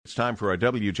It's time for our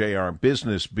WJR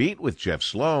Business Beat with Jeff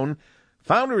Sloan,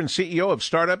 founder and CEO of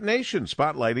Startup Nation,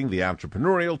 spotlighting the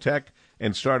entrepreneurial tech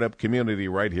and startup community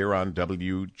right here on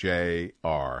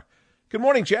WJR. Good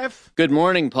morning, Jeff. Good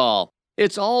morning, Paul.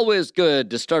 It's always good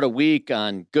to start a week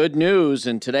on good news,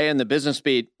 and today in the Business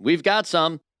Beat, we've got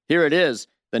some. Here it is.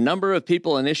 The number of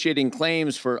people initiating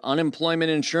claims for unemployment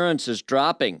insurance is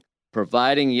dropping,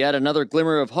 providing yet another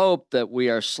glimmer of hope that we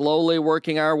are slowly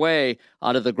working our way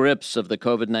out of the grips of the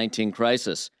COVID-19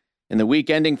 crisis. In the week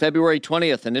ending February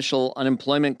 20th, initial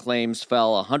unemployment claims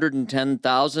fell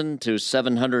 110,000 to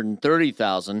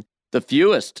 730,000, the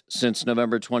fewest since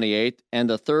November 28th, and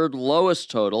the third lowest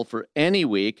total for any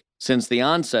week since the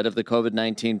onset of the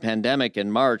COVID-19 pandemic in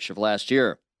March of last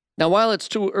year. Now, while it's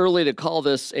too early to call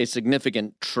this a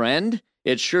significant trend,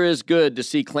 it sure is good to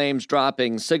see claims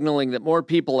dropping, signaling that more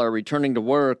people are returning to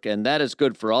work, and that is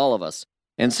good for all of us.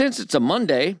 And since it's a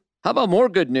Monday, how about more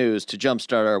good news to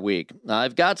jumpstart our week?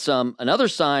 I've got some. Another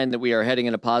sign that we are heading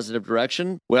in a positive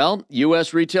direction. Well,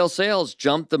 U.S. retail sales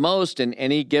jumped the most in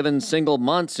any given single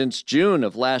month since June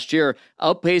of last year,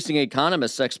 outpacing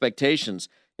economists' expectations.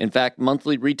 In fact,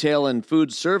 monthly retail and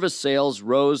food service sales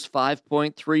rose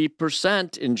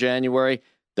 5.3% in January,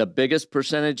 the biggest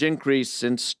percentage increase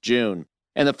since June,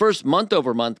 and the first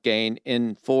month-over-month gain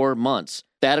in 4 months.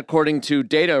 That according to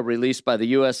data released by the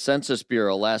U.S. Census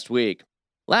Bureau last week.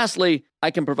 Lastly,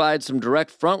 I can provide some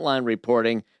direct frontline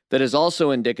reporting that is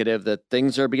also indicative that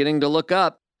things are beginning to look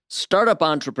up. Startup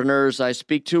entrepreneurs I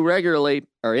speak to regularly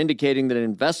are indicating that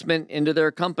investment into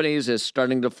their companies is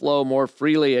starting to flow more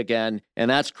freely again,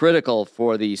 and that's critical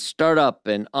for the startup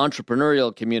and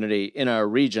entrepreneurial community in our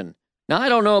region. Now, I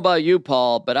don't know about you,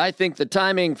 Paul, but I think the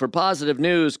timing for positive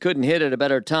news couldn't hit at a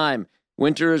better time.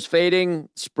 Winter is fading,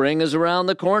 spring is around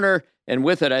the corner, and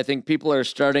with it, I think people are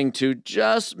starting to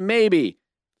just maybe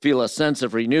feel a sense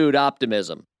of renewed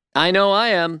optimism. I know I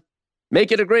am.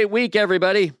 Make it a great week,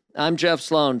 everybody. I'm Jeff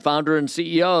Sloan, founder and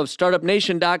CEO of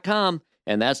StartupNation.com,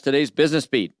 and that's today's Business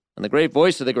Beat on the great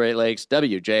voice of the Great Lakes,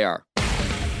 WJR.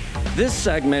 This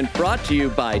segment brought to you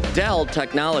by Dell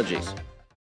Technologies.